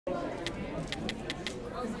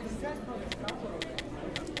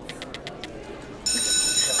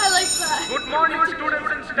Good morning, students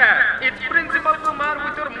and staff. It's Principal Kumar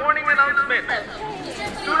with your morning announcement.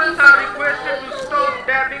 Students are requested to stop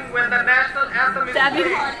dabbing when the national anthem is played.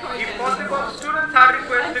 If possible, students are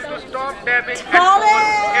requested to stop dabbing at all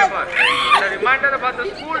ever. And a reminder about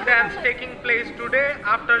the school dance taking place today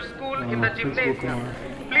after school in the gymnasium.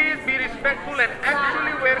 Please be respectful and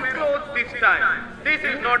actually wear clothes this time. This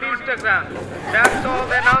is not Instagram. That's all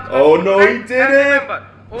the announcement. Oh no, he did it! Remember,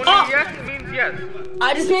 only yes means yes.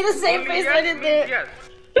 I just made the same face I did there. Yes.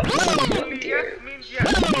 Only yes means yes.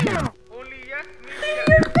 Only yes means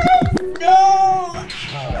yes. No!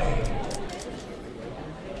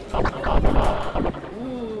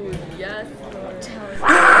 Ooh, yes, Lord.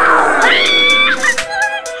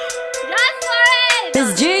 Yes, Lord!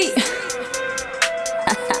 It's G.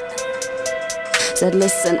 Said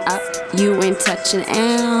listen up, you ain't touching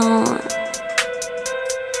out.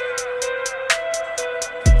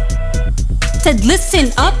 Said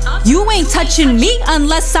listen up, you ain't touching me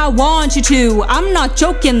unless I want you to. I'm not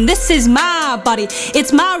joking, this is my body,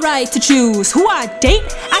 it's my right to choose who I date.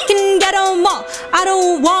 I can get them all, I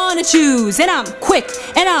don't wanna choose. And I'm quick,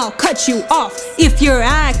 and I'll cut you off if you're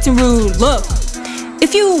acting rude. Look,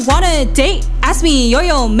 if you wanna date, ask me,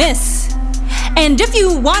 yo miss. And if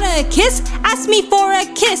you wanna kiss, ask me for a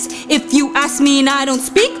kiss. If you ask me and I don't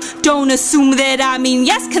speak, don't assume that I mean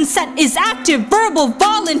yes. Consent is active, verbal,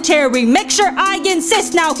 voluntary. Make sure I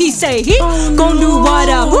insist. Now he say he gon' do what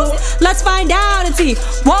who? Let's find out and see.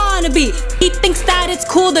 Wanna be? He thinks that it's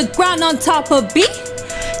cool to grind on top of B.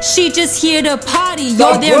 She just here to party,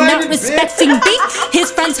 yo, they're not respecting B.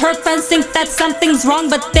 His friends, her friends think that something's wrong,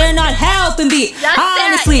 but they're not helping B.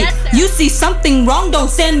 Honestly, you see something wrong, don't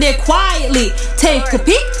stand there quietly. Take a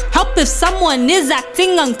peek, help if someone is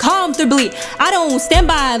acting uncomfortably. I don't stand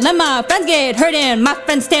by, let my friends get hurt and my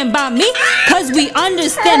friends stand by me. Cause we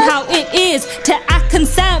understand how it is to act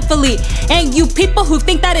consentfully. And you people who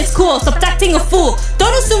think that it's cool, stop acting a fool.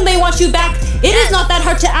 Don't assume they want you back, it is not that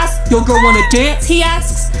hard to ask. Your girl wanna dance, he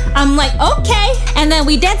asks. I'm like, okay. And then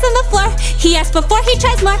we dance on the floor. He asks before he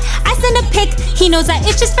tries more. I send a pic, he knows that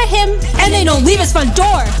it's just for him. And they don't leave his front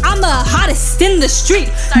door. I'm the hottest in the street.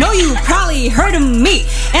 No, you probably heard of me.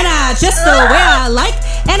 And I dress the way I like,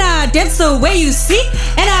 and I dance the way you see.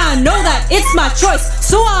 And I know that it's my choice,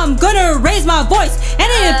 so I'm gonna raise my voice. And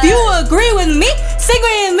if you agree with me, sing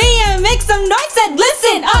with me and make some noise. And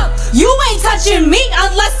listen up, you ain't touching me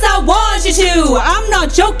unless I want you to. I'm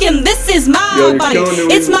not joking, this is my body,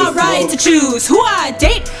 it's my right to choose who I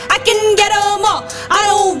date. I can get them all, I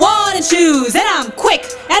don't wanna choose. And I'm quick,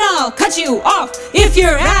 and I'll cut you off if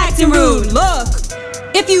you're acting rude. Look,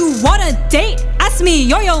 if you wanna date, ask me,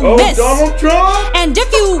 yo miss. Donald Trump? And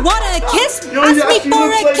if you wanna kiss, ask me for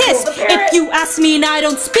a kiss. If you ask me and I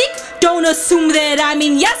don't speak, don't assume that I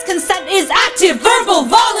mean yes. Consent is active, verbal,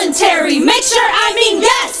 voluntary. Make sure I mean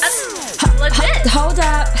yes. Hold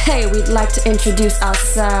up, hey, we'd like to introduce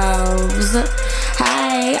ourselves.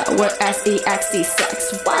 Hi, we're SExT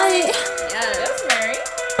Sex. What? Yeah, that's Mary.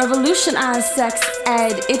 Revolutionize sex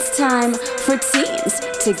ed. It's time for teens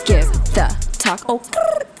to give the talk. Oh.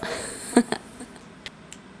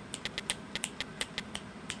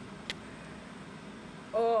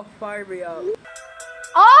 Oh, fire me up.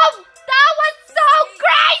 Oh, that was so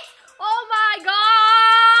great! Oh my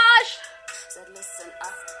gosh! Said listen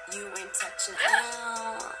up, you ain't touching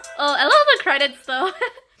out. Oh, I love the credits though.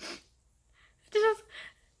 Just,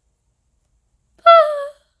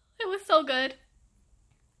 it was so good.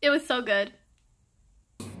 It was so good.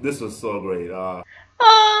 This was so great.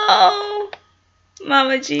 Oh,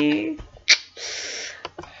 Mama G.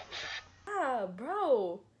 Ah,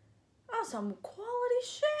 bro. That's some quality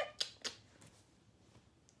shit.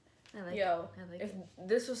 I like Yo, it. if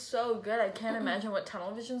this was so good, I can't imagine what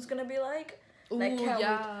tunnel vision's gonna be like. And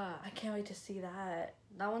I can't wait to see that.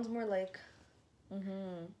 That one's more like,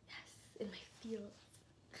 Mm-hmm. yes, in my field.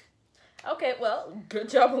 Okay, well, good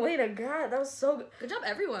job, Elena. God, that was so good. Good job,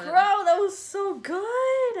 everyone. Bro, that was so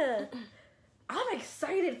good. I'm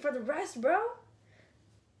excited for the rest, bro.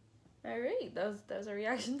 Alright, that was our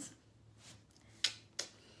reactions.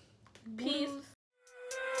 Peace.